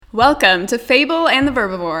Welcome to Fable and the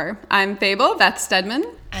Verbivore. I'm Fable, Beth Stedman.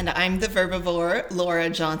 And I'm the Verbivore, Laura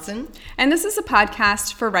Johnson. And this is a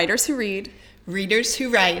podcast for writers who read, readers who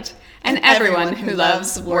write, and everyone who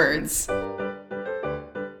loves words.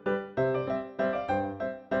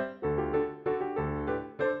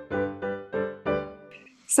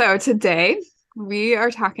 So today we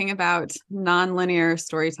are talking about nonlinear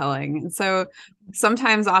storytelling. And so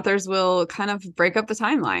sometimes authors will kind of break up the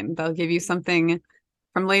timeline. They'll give you something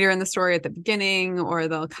from later in the story at the beginning, or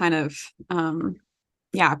they'll kind of,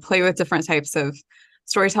 play with different types of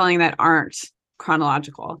storytelling that aren't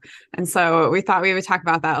chronological. And so we thought we would talk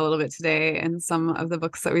about that a little bit today and some of the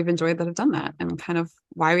books that we've enjoyed that have done that and kind of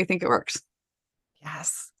why we think it works.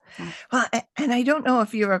 Yes. Well, and I don't know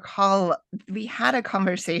if you recall, we had a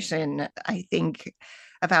conversation, I think,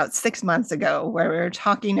 about 6 months ago where we were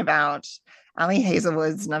talking about Ali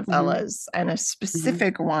Hazelwood's novellas and a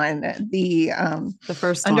specific one, the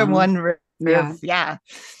first Under one. One Roof,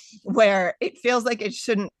 where it feels like it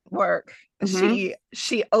shouldn't work.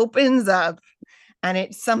 She opens up, and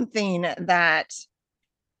it's something that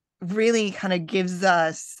really kind of gives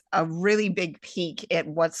us a really big peek at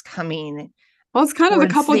what's coming. Well, it's kind of a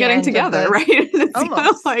couple getting together, right? It's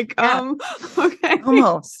almost kind of like, okay.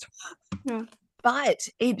 Almost. Yeah. But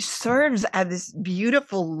it serves as this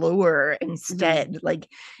beautiful lure instead. Like,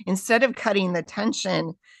 instead of cutting the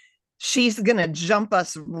tension, she's going to jump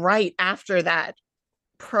us right after that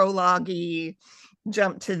prologue-y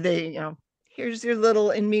jump to the, here's your little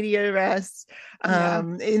in media res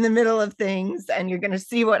in the middle of things, and you're going to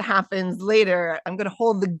see what happens later. I'm going to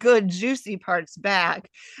hold the good, juicy parts back,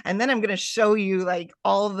 and then I'm going to show you like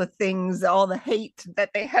all the things, all the hate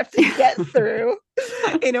that they have to get through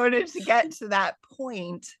in order to get to that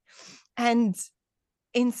point. And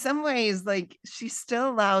in some ways, like, she still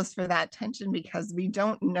allows for that tension because we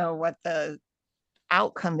don't know what the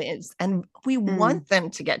outcome is, and we want them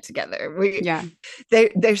to get together.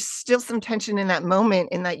 There's still some tension in that moment,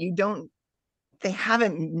 in that they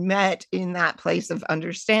haven't met in that place of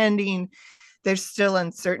understanding. There's still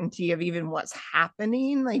uncertainty of even what's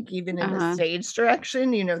happening, like even in the stage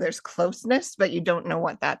direction, there's closeness, but you don't know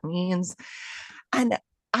what that means. And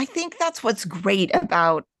I think that's what's great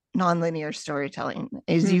about nonlinear storytelling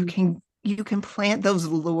is you can plant those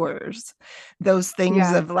lures, those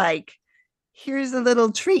things of like, here's a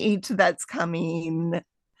little treat that's coming.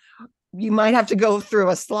 You might have to go through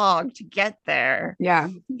a slog to get there. Yeah.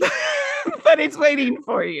 But it's waiting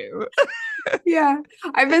for you. Yeah.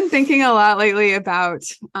 I've been thinking a lot lately about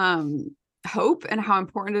hope and how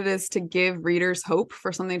important it is to give readers hope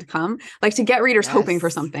for something to come. Like, to get readers hoping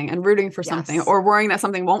for something and rooting for something, or worrying that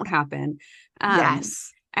something won't happen. And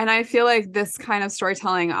I feel like this kind of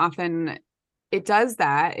storytelling often, it does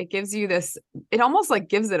that. It gives you this, it almost like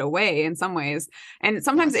gives it away in some ways. And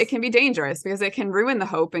sometimes it can be dangerous because it can ruin the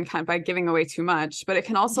hope and kind of by giving away too much, but it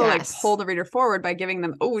can also like pull the reader forward by giving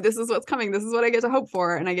them, oh, this is what's coming. This is what I get to hope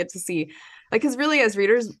for. And I get to see, like, because really as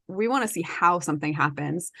readers, we want to see how something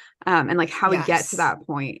happens. And like how we get to that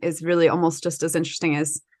point is really almost just as interesting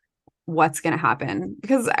as what's going to happen.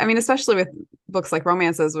 Because I mean, especially with books like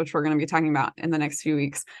romances, which we're going to be talking about in the next few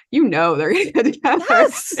weeks, they're going to get together.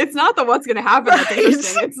 It's not the what's going to happen that's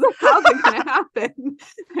interesting, it's the how they're going to happen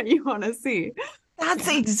that you want to see. That's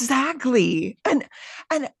exactly. And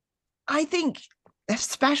I think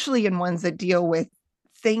especially in ones that deal with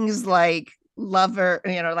things like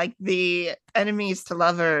like the enemies to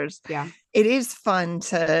lovers, it is fun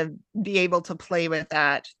to be able to play with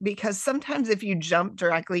that, because sometimes if you jump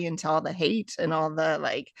directly into all the hate and all the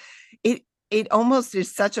like, it almost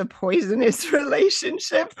is such a poisonous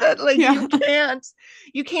relationship that like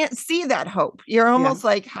you can't see that hope. You're almost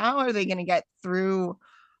like, how are they going to get through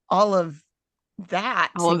all of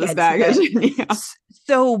that, all of this baggage?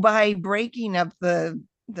 So by breaking up the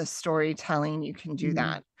storytelling, you can do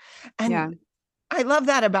that. And I love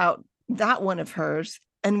that about that one of hers.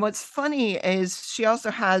 And what's funny is she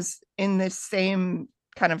also has in this same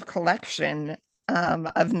kind of collection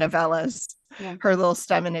of novellas, her little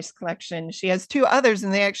Steminist collection, she has two others,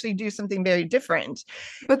 and they actually do something very different.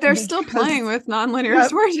 But they're still playing with nonlinear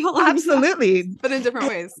storytelling. Absolutely. But in different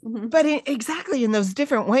ways. But exactly in those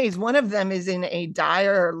different ways. One of them is in a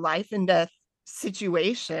dire life and death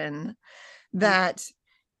situation that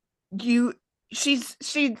she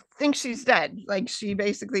thinks she's dead. Like, she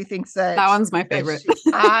basically thinks that one's my favorite.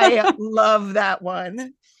 I love that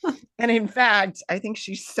one. And in fact, I think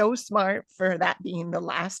she's so smart for that being the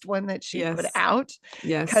last one that she put out.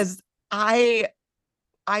 Yes. Because I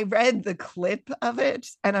read the clip of it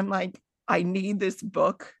and I'm like, I need this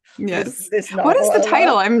book. Yes. This what is the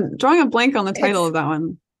title? I'm drawing a blank on the title of that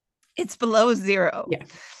one. It's below zero. Yeah.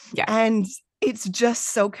 Yeah. And it's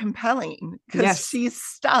just so compelling because she's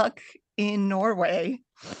stuck in Norway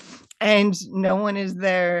and no one is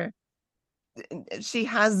there. She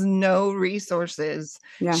has no resources.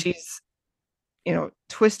 Yeah. She's,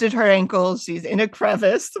 twisted her ankles. She's in a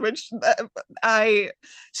crevice, which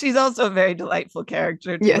she's also a very delightful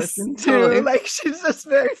character to listen to. Totally. Like, she's just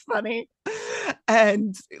very funny.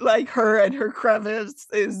 And like her and her crevice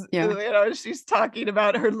is, she's talking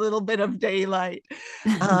about her little bit of daylight.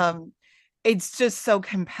 It's just so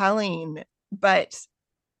compelling. But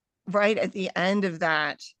right at the end of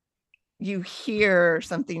that, you hear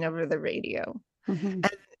something over the radio. And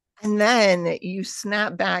then you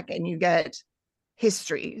snap back and you get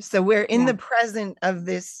history. So we're in the present of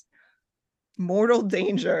this mortal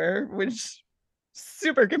danger, which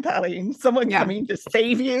super compelling. Someone coming to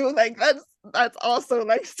save you. Like that's also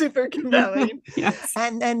like super compelling. Yes.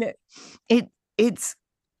 And then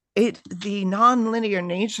the non-linear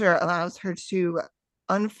nature allows her to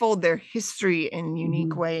unfold their history in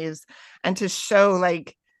unique ways and to show,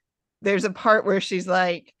 like, there's a part where she's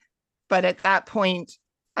like, but at that point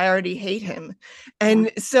I already hate him.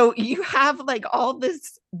 And so you have like all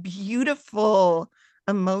this beautiful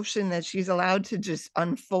emotion that she's allowed to just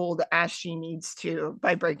unfold as she needs to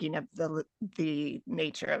by breaking up the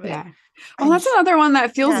nature of it. Yeah. Well, that's another one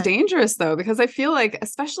that feels dangerous though, because I feel like,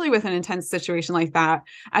 especially with an intense situation like that,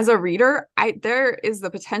 as a reader, there is the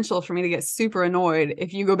potential for me to get super annoyed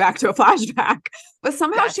if you go back to a flashback. But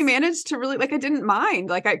somehow she managed to really, like, I didn't mind,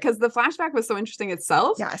 like, because the flashback was so interesting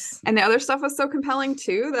itself. Yes. And the other stuff was so compelling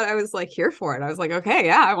too, that I was like here for it. I was like, okay,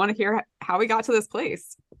 yeah, I want to hear how we got to this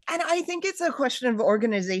place. And I think it's a question of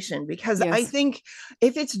organization, because I think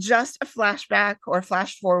if it's just a flashback or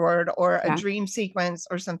flash forward or a dream sequence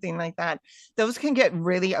or something like that, those can get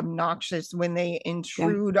really obnoxious when they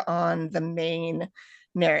intrude on the main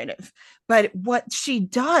narrative. But what she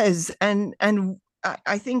does, and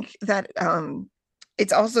I think that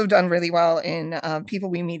it's also done really well in People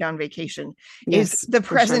We Meet on Vacation, is the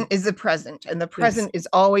present is the present, and the present is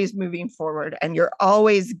always moving forward, and you're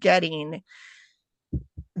always getting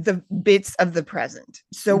the bits of the present.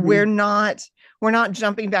 So we're not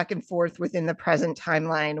jumping back and forth within the present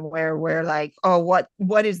timeline where we're like, oh,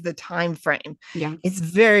 what is the time frame? It's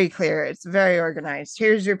very clear, it's very organized.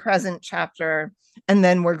 Here's your present chapter, and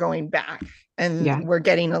then we're going back and we're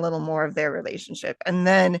getting a little more of their relationship, and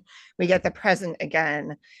then we get the present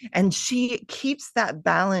again. And she keeps that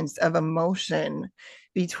balance of emotion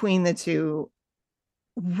between the two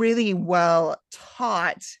really well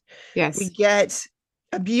taught. We get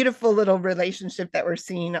a beautiful little relationship that we're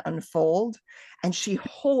seeing unfold, and she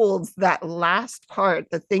holds that last part,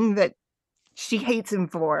 the thing that she hates him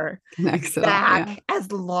for, back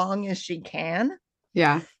as long as she can.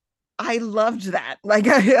 I loved that. Like,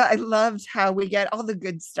 I loved how we get all the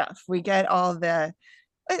good stuff, we get all the,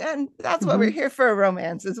 and that's what we're here for, a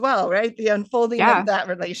romance as well, right? The unfolding of that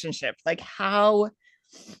relationship, like how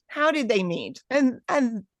did they meet, and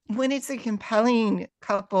when it's a compelling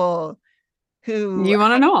couple who you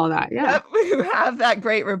want to know all that, who have that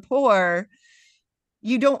great rapport,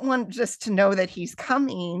 you don't want just to know that he's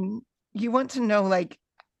coming. You want to know, like,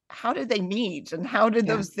 how did they meet, and how did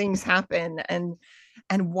those things happen, and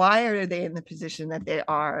why are they in the position that they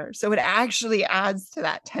are? So it actually adds to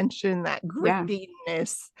that tension, that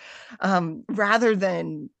grittiness, rather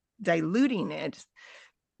than diluting it.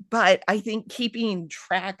 But I think keeping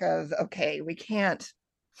track of, okay, we can't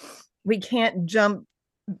jump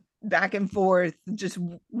back and forth just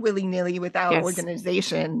willy-nilly without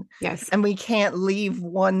organization. And we can't leave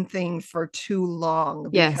one thing for too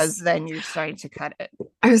long, because then you're starting to cut it.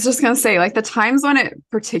 I was just going to say, like, the times when it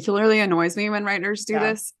particularly annoys me when writers do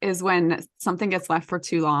this is when something gets left for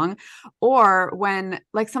too long, or when,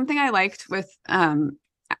 like, something I liked with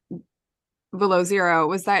Below Zero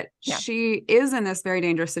was that she is in this very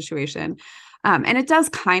dangerous situation. And it does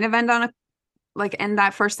kind of end end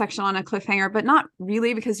that first section on a cliffhanger, but not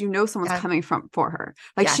really, because someone's coming for her.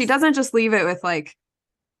 Like, she doesn't just leave it with like,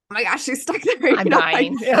 oh my gosh, she's stuck there. I'm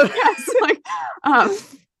dying.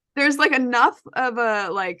 There's like enough of a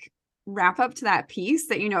like wrap up to that piece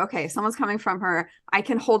that, okay, someone's coming from her. I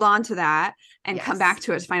can hold on to that and come back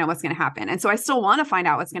to it to find out what's going to happen. And so I still want to find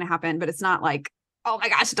out what's going to happen, but it's not like, oh my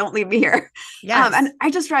gosh, don't leave me here. And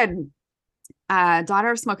I just read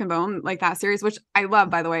Daughter of Smoke and Bone, like that series, which I love,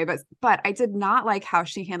 by the way, but I did not like how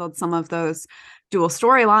she handled some of those dual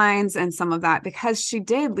storylines and some of that, because she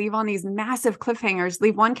did leave on these massive cliffhangers,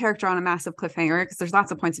 leave one character on a massive cliffhanger, because there's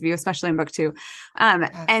lots of points of view, especially in book 2,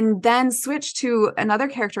 and then switch to another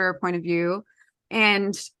character point of view,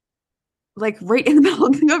 and like right in the middle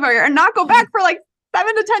of the cliffhanger, and not go back for like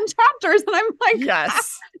 7 to 10 chapters. And I'm like,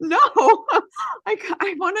 Yes. no, like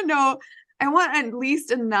I want to know. I want at least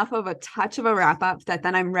enough of a touch of a wrap up that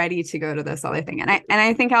then I'm ready to go to this other thing. And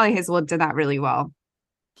I think Ali Hazelwood did that really well.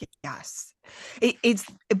 Yes. It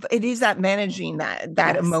is that managing that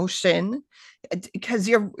Yes. emotion, because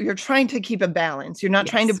you're trying to keep a balance. You're not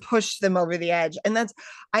trying to push them over the edge. And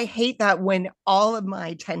I hate that when all of my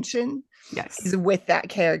attention is with that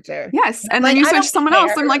character. Yes. And then you switch someone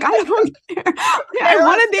else. I'm like, I don't care. I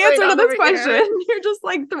wanted the answer to this question. You're just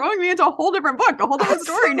like throwing me into a whole different book, a whole different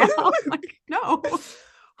story now. I'm like, no.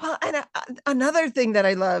 Well, and another thing that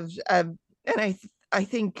I loved, and I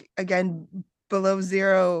think, again, Below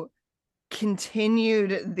Zero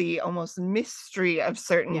continued the almost mystery of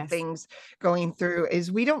certain things going through, is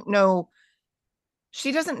we don't know.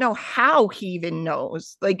 She doesn't know how he even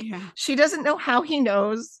knows. Like, she doesn't know how he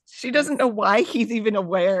knows. She doesn't know why he's even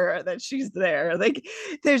aware that she's there. Like,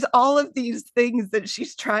 there's all of these things that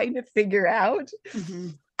she's trying to figure out.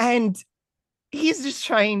 And he's just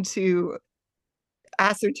trying to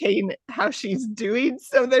ascertain how she's doing.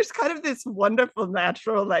 So there's kind of this wonderful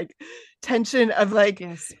natural like tension of like,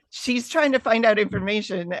 she's trying to find out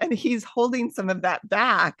information and he's holding some of that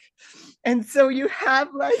back. And so you have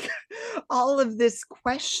like all of this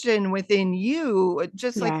question within you,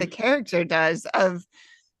 just like the character does, of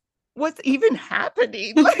what's even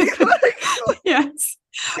happening. Yes.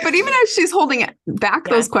 But even as she's holding it back,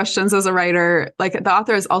 those questions as a writer, like the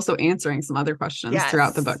author is also answering some other questions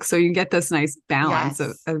throughout the book. So you get this nice balance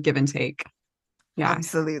of give and take. Yeah,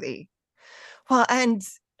 absolutely. Well, and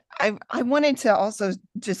I wanted to also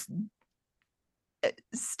just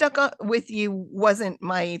Stuck With You wasn't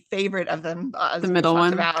my favorite of them. The middle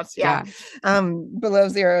one. Below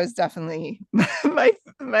Zero is definitely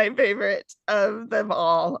my favorite of them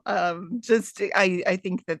all. I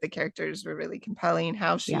think that the characters were really compelling.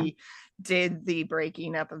 How she did the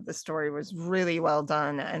breaking up of the story was really well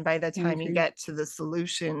done. And by the time you get to the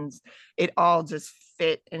solutions, it all just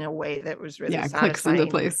fit in a way that was really satisfying. Clicks into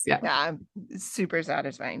place. Yeah, super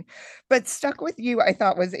satisfying. But Stuck With You, I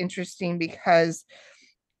thought, was interesting because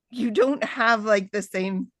you don't have like the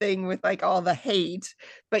same thing with like all the hate,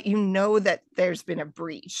 but you know that there's been a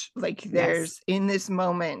breach. Like there's in this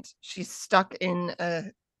moment, she's stuck in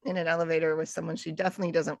an elevator with someone she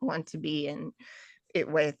definitely doesn't want to be in it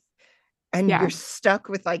with. And you're stuck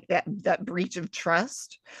with like that breach of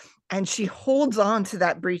trust. And she holds on to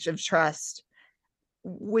that breach of trust,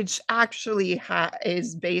 which actually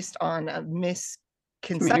is based on a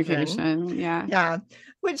misconception.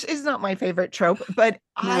 Which is not my favorite trope, but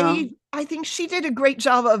I think she did a great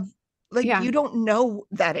job of like, you don't know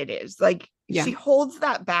that it is like, she holds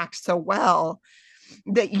that back so well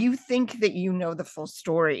that you think that you know the full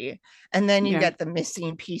story, and then you get the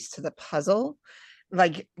missing piece to the puzzle.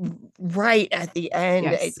 Like right at the end,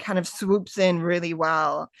 it kind of swoops in really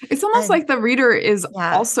well. It's almost like the reader is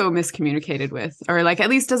also miscommunicated with, or like at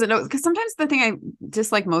least doesn't know. Because sometimes the thing I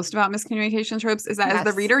dislike most about miscommunication tropes is that as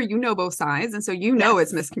the reader, you know both sides, and so you know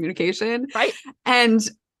it's miscommunication, right? And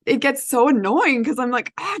it gets so annoying because I'm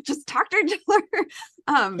like, just talk to each other.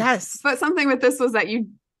 But something with this was that you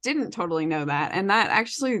didn't totally know that, and that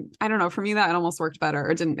actually, I don't know, for me that almost worked better,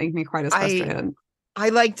 or didn't make me quite as frustrated. I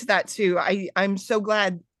liked that too. I'm so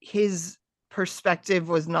glad his perspective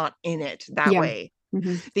was not in it that way,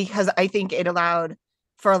 because I think it allowed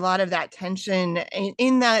for a lot of that tension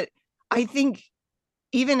in that. I think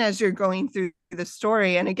even as you're going through the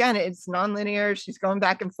story, and again, it's nonlinear. She's going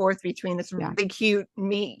back and forth between this really cute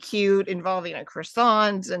meet cute involving a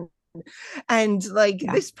croissant and like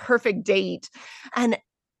this perfect date. And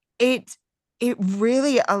it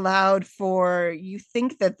really allowed for, you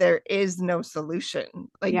think that there is no solution.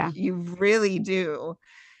 Like you really do.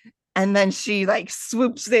 And then she like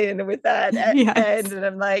swoops in with that end. And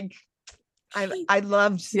I'm like, I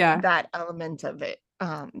loved that element of it.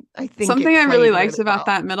 I think something I really liked about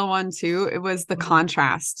that middle one too, it was the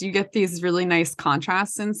contrast. You get these really nice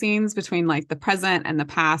contrasts in scenes between like the present and the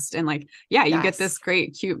past. And like, you get this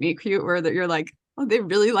great cute meet cute where that you're like, oh, they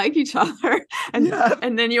really like each other.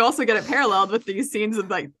 And then you also get it paralleled with these scenes of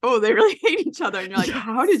like, oh, they really hate each other. And you're like,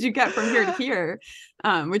 how did you get from here to here?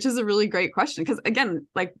 Which is a really great question. Because again,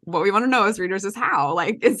 like what we want to know as readers is how.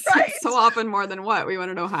 Like it's so often more than what we want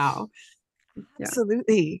to know how.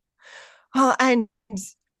 Absolutely. Well, and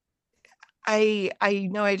I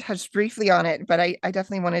know I touched briefly on it, but I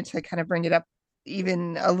definitely wanted to kind of bring it up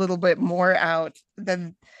even a little bit more out.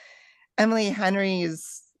 The Emily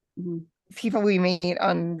Henry's People We Meet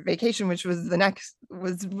on Vacation, which was the next,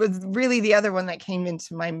 was really the other one that came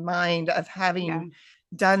into my mind of having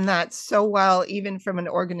done that so well, even from an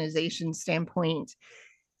organization standpoint.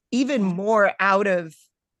 even more out of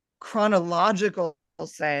chronological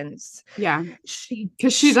sense. Yeah.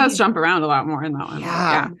 Because she does jump around a lot more in that one.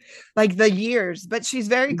 Yeah. Like the years, but she's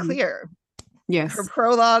very clear. Yes. Her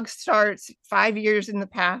prologue starts 5 years in the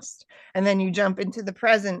past, and then you jump into the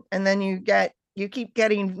present, and then you keep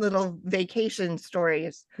getting little vacation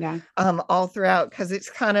stories all throughout, because it's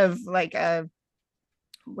kind of like a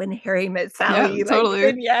When Harry Met Sally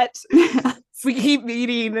vignette. We keep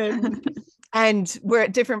meeting and we're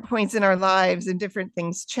at different points in our lives and different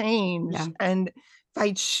things change. And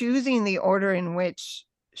by choosing the order in which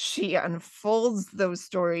she unfolds those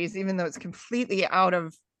stories, even though it's completely out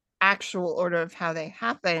of actual order of how they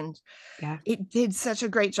happened, it did such a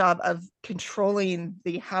great job of controlling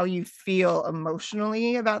how you feel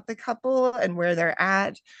emotionally about the couple and where they're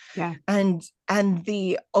at. And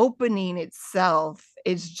the opening itself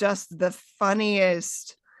is just the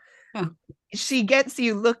funniest. She gets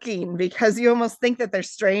you looking because you almost think that they're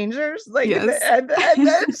strangers, like, and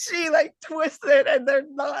then she like twists it and they're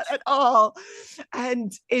not at all.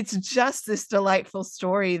 And it's just this delightful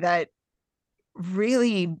story that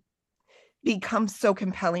really becomes so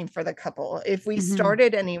compelling for the couple. If we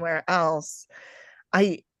started anywhere else,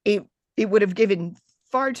 it would have given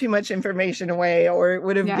far too much information away, or it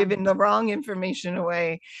would have given the wrong information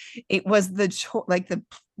away. It was the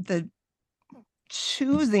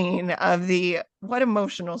choosing of what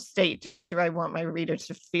emotional state do I want my reader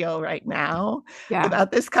to feel right now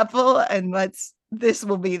about this couple, and this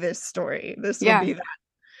will be this story. This will be that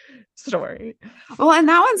story. Well, and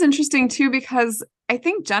that one's interesting too, because I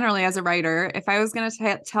think generally as a writer, if I was going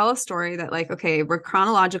to tell a story that like, okay, we're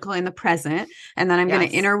chronological in the present, and then I'm going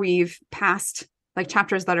to interweave past, like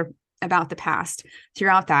chapters that are about the past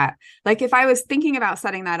throughout that. Like if I was thinking about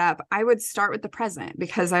setting that up, I would start with the present,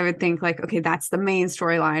 because I would think like, okay, that's the main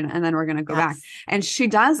storyline, and then we're going to go back. And she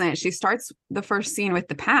doesn't. She starts the first scene with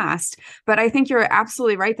the past, but I think you're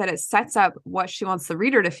absolutely right that it sets up what she wants the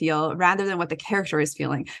reader to feel rather than what the character is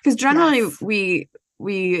feeling. Because generally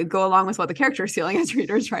we go along with what the character is feeling as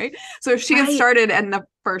readers, right? So if she had started in the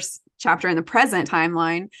first chapter in the present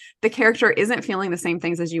timeline, the character isn't feeling the same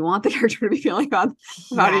things as you want the character to be feeling about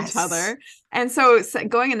each other. And so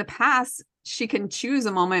going in the past, she can choose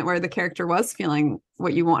a moment where the character was feeling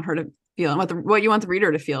what you want her to feel, and what you want the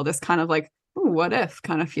reader to feel, this kind of like, ooh, what if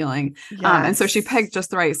kind of feeling. And so she picked just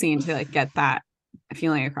the right scene to like get that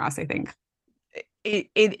feeling across, I think. It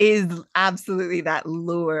is absolutely that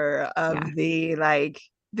lure of the like,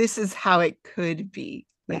 this is how it could be.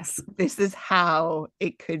 Like, this is how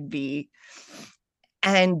it could be.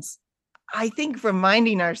 And I think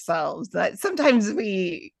reminding ourselves that sometimes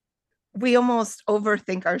we almost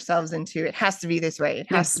overthink ourselves into, it has to be this way.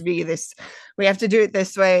 It has to be this. We have to do it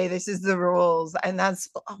this way. This is the rules. And that's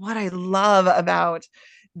what I love about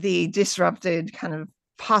the disrupted kind of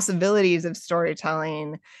possibilities of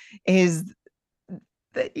storytelling, is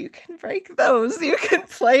that you can break those, you can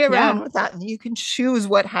play around with that, and you can choose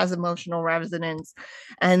what has emotional resonance,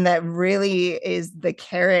 and that really is the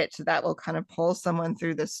carrot that will kind of pull someone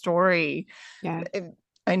through the story.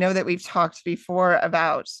 I know that we've talked before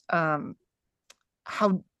about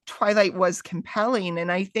how Twilight was compelling,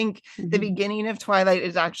 and I think the beginning of Twilight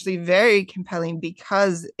is actually very compelling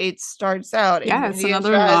because it starts out it's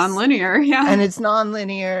another non-linear, and it's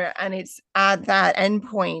non-linear, and it's at that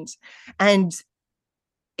endpoint, and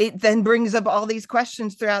it then brings up all these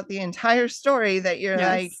questions throughout the entire story that you're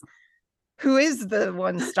like, who is the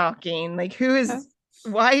one stalking? Like,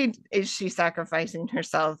 why is she sacrificing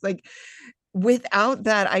herself? Like, without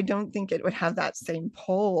that, I don't think it would have that same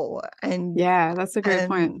pull. And that's a great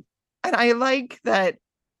point. And I like that,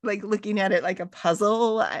 like looking at it like a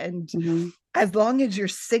puzzle, and as long as you're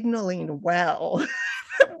signaling well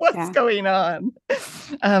what's going on,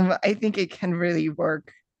 I think it can really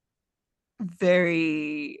work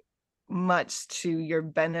very much to your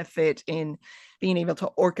benefit in being able to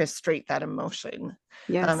orchestrate that emotion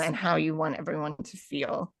and how you want everyone to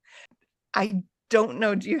feel. I don't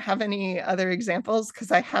know, do you have any other examples?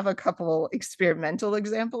 Because I have a couple experimental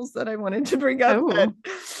examples that I wanted to bring up.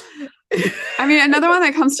 I mean, another one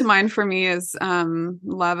that comes to mind for me is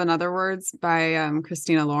Love and Other Words by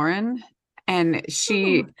Christina Lauren. And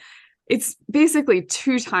it's basically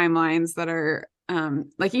two timelines that are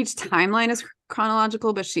like each timeline is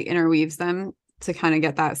chronological, but she interweaves them to kind of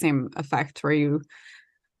get that same effect where you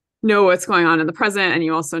know what's going on in the present and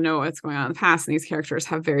you also know what's going on in the past, and these characters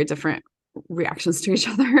have very different reactions to each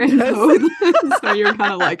other in both. So you're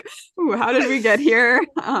kind of like, ooh, how did we get here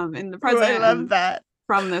in the present? I love that.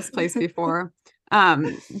 From this place before.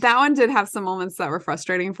 That one did have some moments that were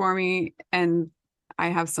frustrating for me, and I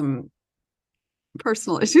have some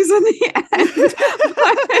personal issues in the end.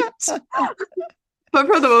 But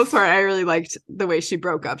for the most part, I really liked the way she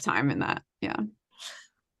broke up time in that. Yeah.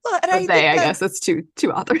 Well, and I guess it's two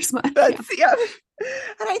authors, but yeah.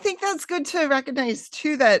 And I think that's good to recognize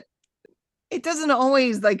too, that it doesn't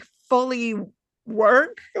always like fully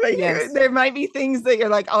work. Like there might be things that you're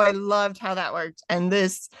like, oh, I loved how that worked, and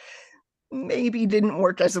this maybe didn't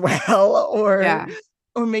work as well, or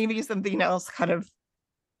maybe something else kind of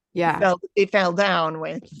fell down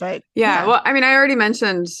with. But well, I mean, I already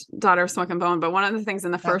mentioned Daughter of Smoke and Bone, but one of the things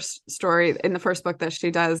in the first story, in the first book, that she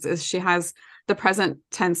does is she has the present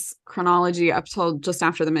tense chronology up till just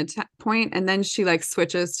after the midpoint, and then she like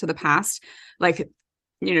switches to the past, like,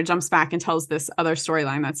 you know, jumps back and tells this other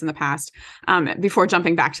storyline that's in the past, before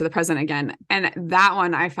jumping back to the present again. And that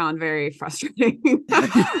one I found very frustrating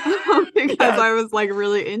because I was like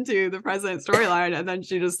really into the present storyline, and then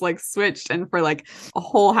she just like switched, and for like a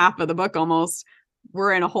whole half of the book almost,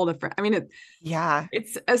 we're in a whole different, I mean,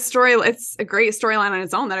 it's a story, it's a great storyline on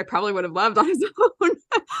its own that I probably would have loved on its own.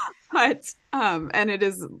 But and it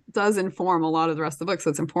does inform a lot of the rest of the book,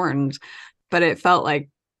 so it's important. But it felt like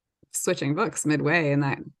switching books midway, and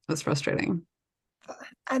that was frustrating.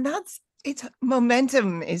 And it's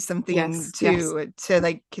momentum is something to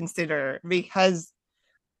like consider, because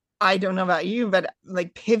I don't know about you, but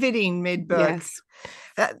like pivoting mid-book,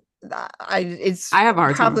 I have a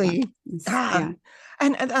hard time.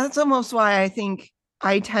 And that's almost why I think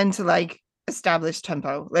I tend to like established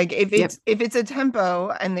tempo. Like if it's a tempo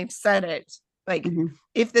and they've said it, like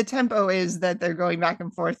if the tempo is that they're going back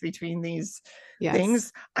and forth between these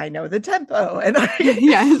things, I know the tempo, and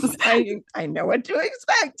I know what to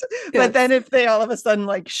expect. But then if they all of a sudden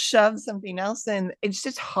like shove something else in, it's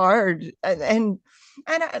just hard. And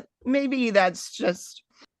maybe that's just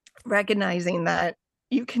recognizing that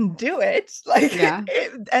you can do it, like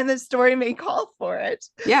and the story may call for it,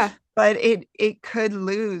 but it could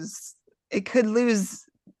lose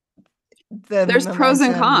there's momentum. Pros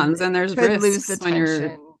and cons, and there's risks when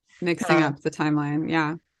you're mixing up the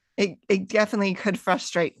timeline. It definitely could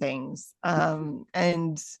frustrate things,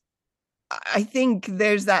 and I think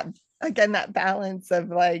there's that balance of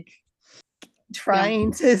like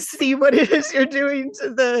trying to see what it is you're doing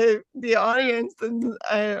to the audience and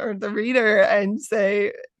or the reader, and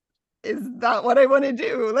say, is that what I want to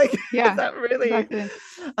do? Like, is that really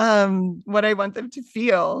what I want them to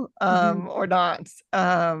feel, or not?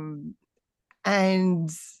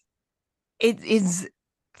 And it is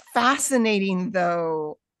fascinating,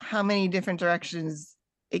 though, how many different directions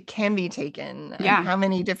it can be taken, and how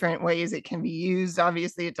many different ways it can be used.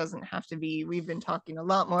 Obviously, it doesn't have to be. We've been talking a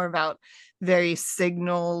lot more about very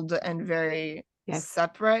signaled and very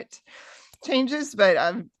separate changes, but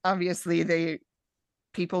obviously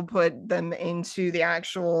people put them into the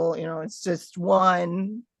actual, it's just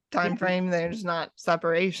one time frame, there's not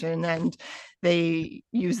separation, and they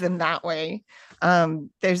use them that way. I'm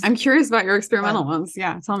curious about your experimental ones.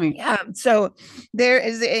 Tell me. So there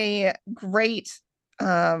is a great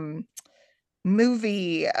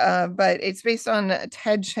movie, but it's based on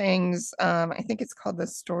Ted Chiang's, I think it's called The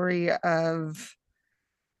Story of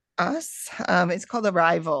Us. It's called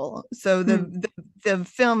Arrival. So the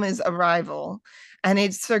film is Arrival, and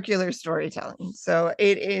it's circular storytelling. So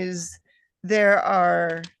there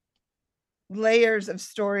are layers of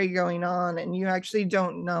story going on, and you actually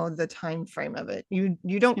don't know the time frame of it. You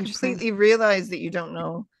don't completely realize that you don't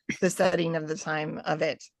know the setting of the time of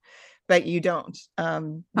it, but you don't.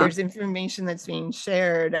 There's information that's being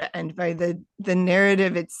shared, and by the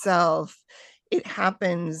narrative itself, it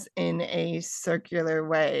happens in a circular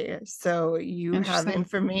way. So you have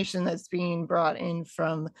information that's being brought in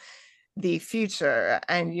from the future,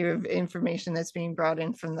 and you have information that's being brought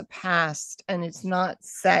in from the past, and it's not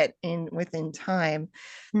set within time.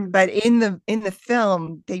 But in the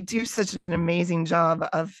film, they do such an amazing job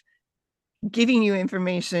of giving you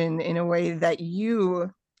information in a way that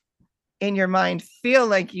you in your mind feel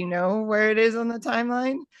like you know where it is on the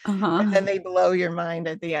timeline, and then they blow your mind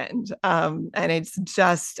at the end. And it's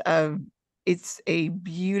just it's a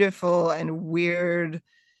beautiful and weird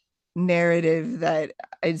narrative that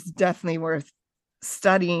is definitely worth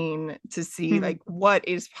studying to see like what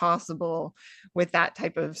is possible with that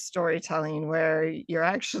type of storytelling, where you're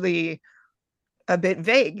actually a bit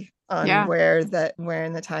vague on where in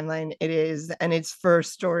the timeline it is, and it's for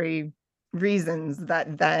story reasons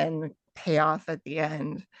that then pay off at the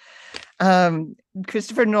end.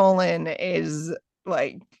 Christopher Nolan is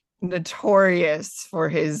like notorious for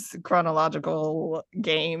his chronological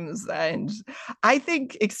games, and I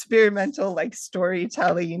think experimental like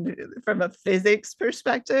storytelling from a physics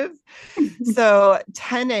perspective. So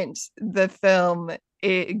Tenet, the film,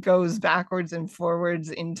 it goes backwards and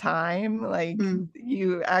forwards in time. Like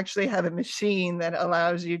you actually have a machine that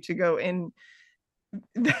allows you to go in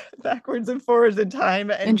backwards and forwards in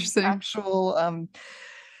time, and Interesting. actual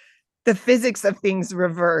the physics of things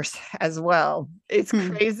reverse as well. It's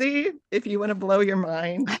crazy. If you want to blow your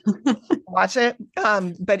mind, watch it.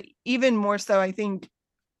 But even more so, I think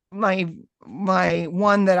my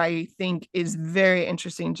one that I think is very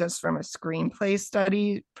interesting just from a screenplay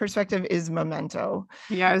study perspective is Memento.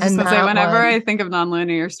 Yeah, I was just gonna say, whenever I think of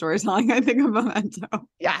nonlinear storytelling, I think of Memento.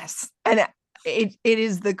 Yes. And it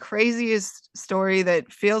is the craziest story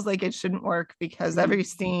that feels like it shouldn't work because every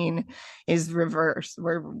scene is reversed.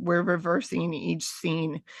 We're reversing each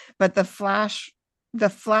scene, but the flashes,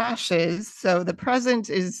 so the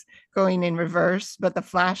present is going in reverse, but the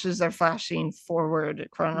flashes are flashing forward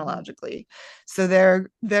chronologically. So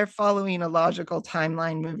they're following a logical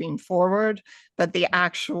timeline moving forward, but the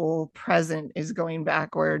actual present is going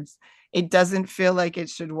backwards. It doesn't feel like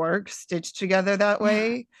it should work stitched together that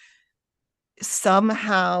way.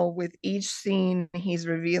 Somehow with each scene he's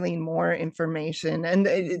revealing more information, and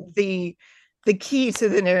the key to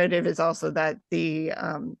the narrative is also that the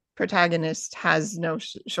protagonist has no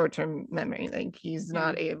short-term memory. Like he's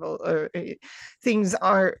not able, or things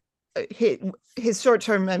are his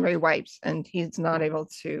short-term memory wipes, and he's not able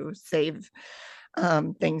to save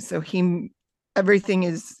things. So everything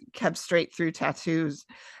is kept straight through tattoos.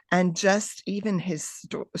 And just even his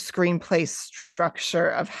screenplay structure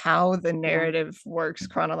of how the narrative works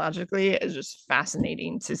chronologically is just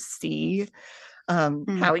fascinating to see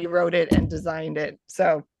how he wrote it and designed it.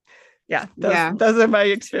 So those are my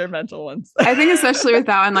experimental ones. I think especially with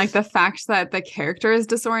that one, like the fact that the character is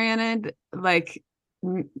disoriented, like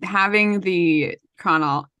having the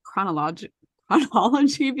chronology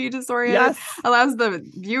be disoriented allows the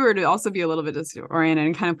viewer to also be a little bit disoriented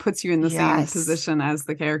and kind of puts you in the same position as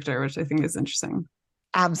the character, which I think is interesting.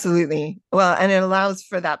 Absolutely. Well, and it allows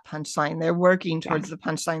for that punchline. They're working towards the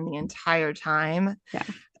punchline the entire time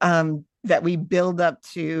that we build up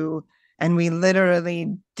to, and we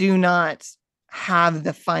literally do not have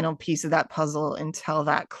the final piece of that puzzle until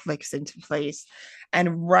that clicks into place.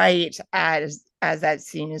 And right as that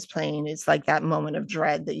scene is playing, it's like that moment of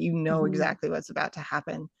dread that you know exactly what's about to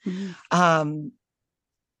happen. And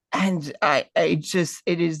I just,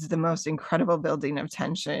 it is the most incredible building of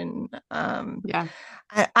tension. And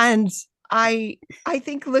I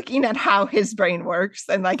think looking at how his brain works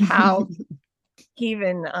and like how he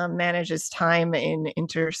even manages time in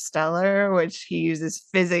Interstellar, which he uses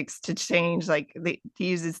physics to change, like he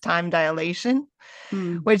uses time dilation,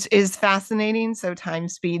 which is fascinating. So time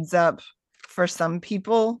speeds up for some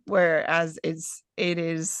people, whereas it's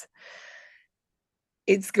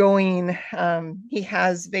going, he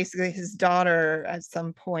has basically his daughter at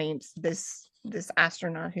some point, this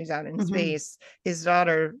astronaut who's out in space, his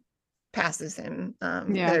daughter passes him.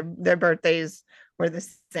 Their birthdays were the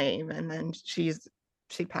same, and then she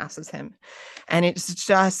passes him, and it's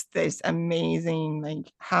just this amazing,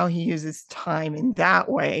 like how he uses time in that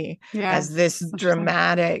way as this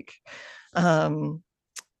dramatic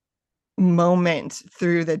moment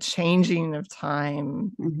through the changing of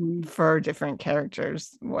time for different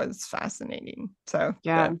characters was fascinating. So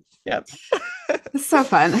It's so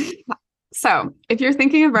fun. So if you're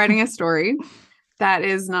thinking of writing a story that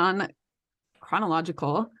is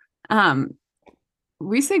non-chronological,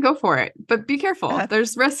 we say go for it, but be careful.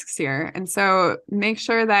 There's risks here. And so make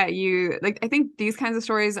sure that you, like, I think these kinds of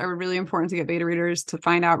stories are really important to get beta readers to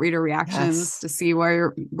find out reader reactions, to see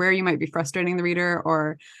where you might be frustrating the reader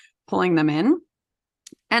or pulling them in.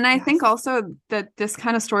 And I think also that this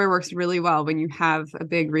kind of story works really well when you have a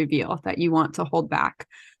big reveal that you want to hold back,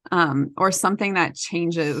 or something that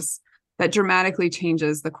dramatically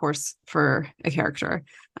changes the course for a character.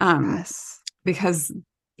 Because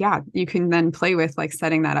you can then play with like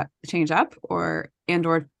setting that up, change up, or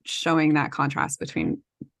showing that contrast between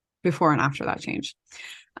before and after that change.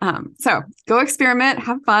 So go experiment,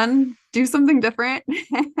 have fun, do something different.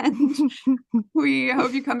 And we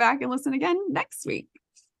hope you come back and listen again next week.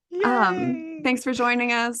 Thanks for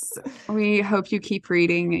joining us. We hope you keep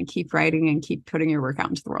reading and keep writing and keep putting your work out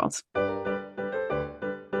into the world.